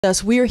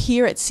We are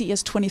here at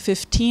CES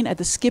 2015 at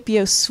the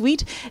SCKiPIO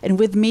Suite, and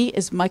with me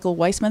is Michael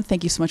Weissman.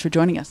 Thank you so much for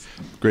joining us.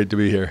 Great to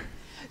be here.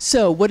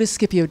 So, what does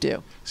SCKiPIO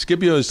do?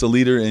 SCKiPIO is the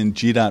leader in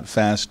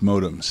G.Fast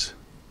modems.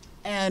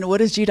 And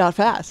what is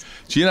G.Fast?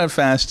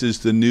 G.Fast is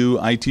the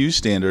new ITU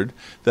standard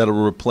that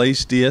will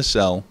replace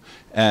DSL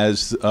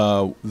as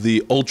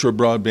the ultra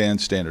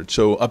broadband standard,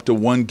 so up to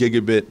 1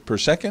 gigabit per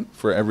second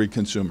for every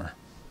consumer.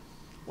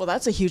 Well,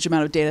 that's a huge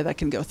amount of data that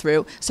can go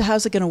through. So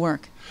how's it going to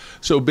work?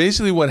 So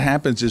basically what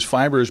happens is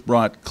fiber is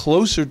brought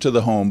closer to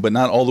the home, but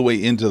not all the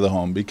way into the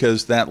home,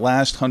 because that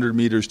last 100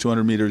 meters,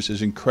 200 meters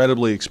is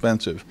incredibly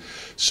expensive.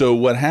 So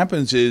what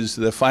happens is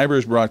the fiber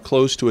is brought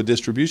close to a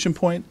distribution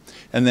point,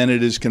 and then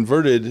it is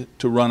converted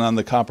to run on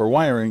the copper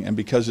wiring, and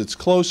because it's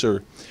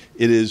closer,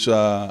 it is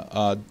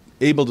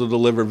able to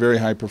deliver very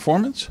high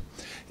performance.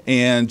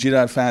 And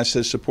G.Fast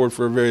has support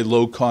for a very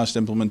low-cost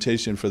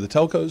implementation for the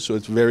telcos, so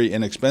it's very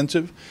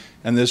inexpensive,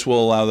 and this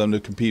will allow them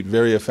to compete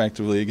very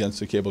effectively against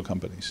the cable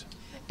companies.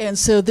 And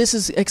so this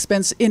is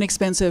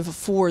inexpensive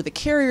for the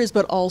carriers,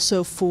 but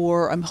also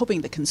for, I'm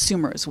hoping, the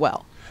consumer as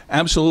well.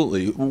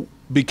 Absolutely.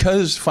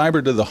 Because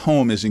fiber to the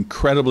home is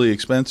incredibly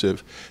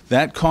expensive,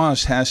 that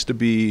cost has to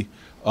be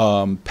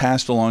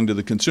passed along to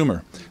the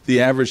consumer. The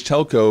average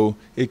telco,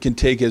 it can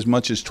take as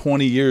much as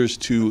 20 years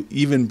to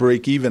even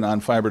break even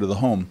on fiber to the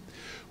home.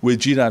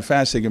 With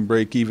G.Fast, they can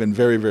break even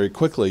very, very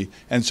quickly,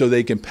 and so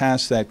they can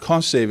pass that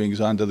cost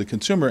savings on to the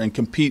consumer and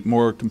compete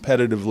more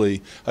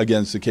competitively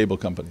against the cable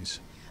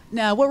companies.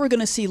 Now, what we're going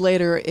to see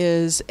later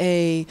is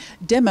a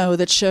demo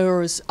that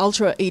shows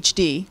Ultra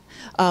HD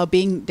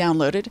being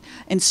downloaded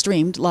and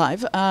streamed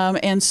live. But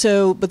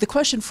the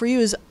question for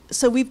you is,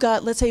 so we've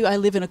got, let's say I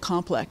live in a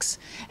complex,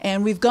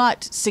 and we've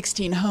got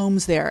 16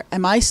 homes there.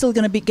 Am I still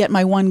going to get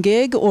my 1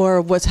 gig,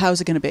 or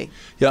how's it going to be?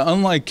 Yeah,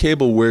 unlike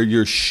cable where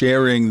you're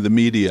sharing the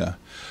media,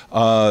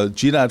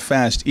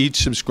 G.Fast, each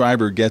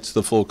subscriber gets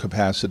the full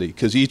capacity,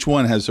 because each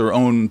one has their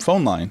own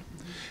phone line,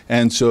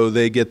 and so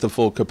they get the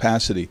full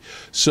capacity.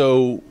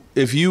 So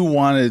if you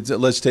wanted,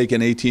 let's take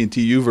an AT&T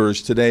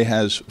Uverse, today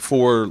has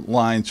 4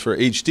 lines for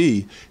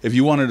HD. If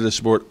you wanted to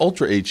support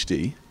Ultra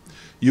HD,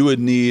 you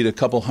would need a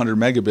couple hundred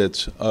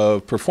megabits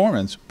of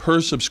performance per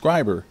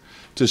subscriber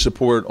to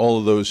support all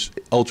of those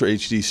Ultra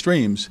HD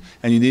streams,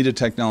 and you need a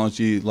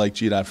technology like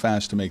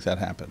G.Fast to make that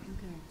happen.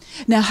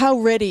 Now, how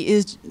ready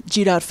is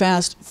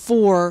G.Fast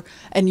for,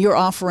 and your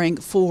offering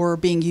for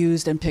being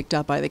used and picked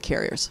up by the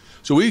carriers?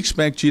 So we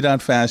expect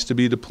G.Fast to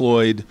be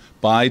deployed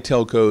by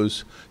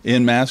telcos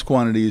in mass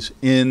quantities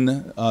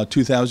in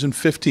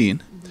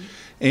 2015.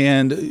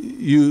 And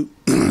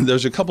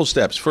there's a couple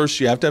steps.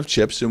 First, you have to have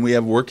chips, and we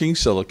have working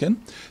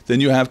silicon.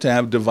 Then you have to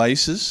have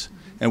devices,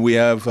 and we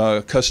have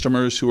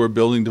customers who are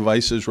building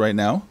devices right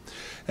now.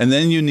 And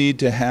then you need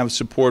to have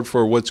support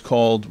for what's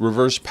called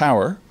reverse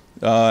power.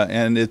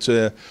 And it's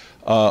a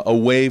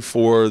way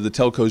for the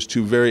telcos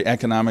to very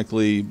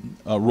economically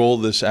roll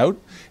this out.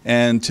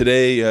 And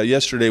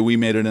yesterday, we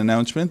made an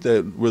announcement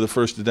that we're the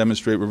first to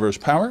demonstrate reverse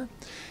power.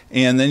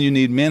 And then you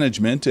need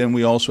management, and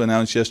we also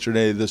announced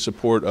yesterday the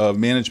support of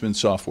management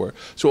software.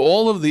 So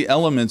all of the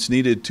elements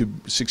needed to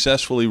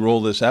successfully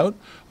roll this out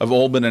have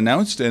all been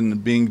announced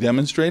and being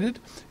demonstrated.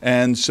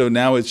 And so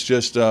now it's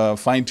just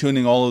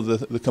fine-tuning all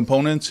of the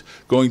components,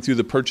 going through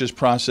the purchase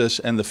process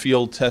and the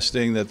field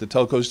testing that the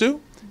telcos do,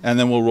 and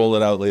then we'll roll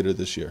it out later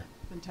this year.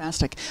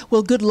 Fantastic.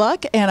 Well, good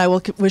luck, and I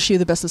will wish you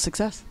the best of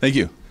success. Thank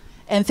you.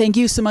 And thank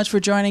you so much for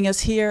joining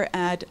us here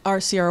at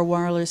RCR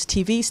Wireless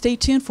TV. Stay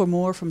tuned for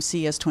more from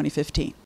CES 2015.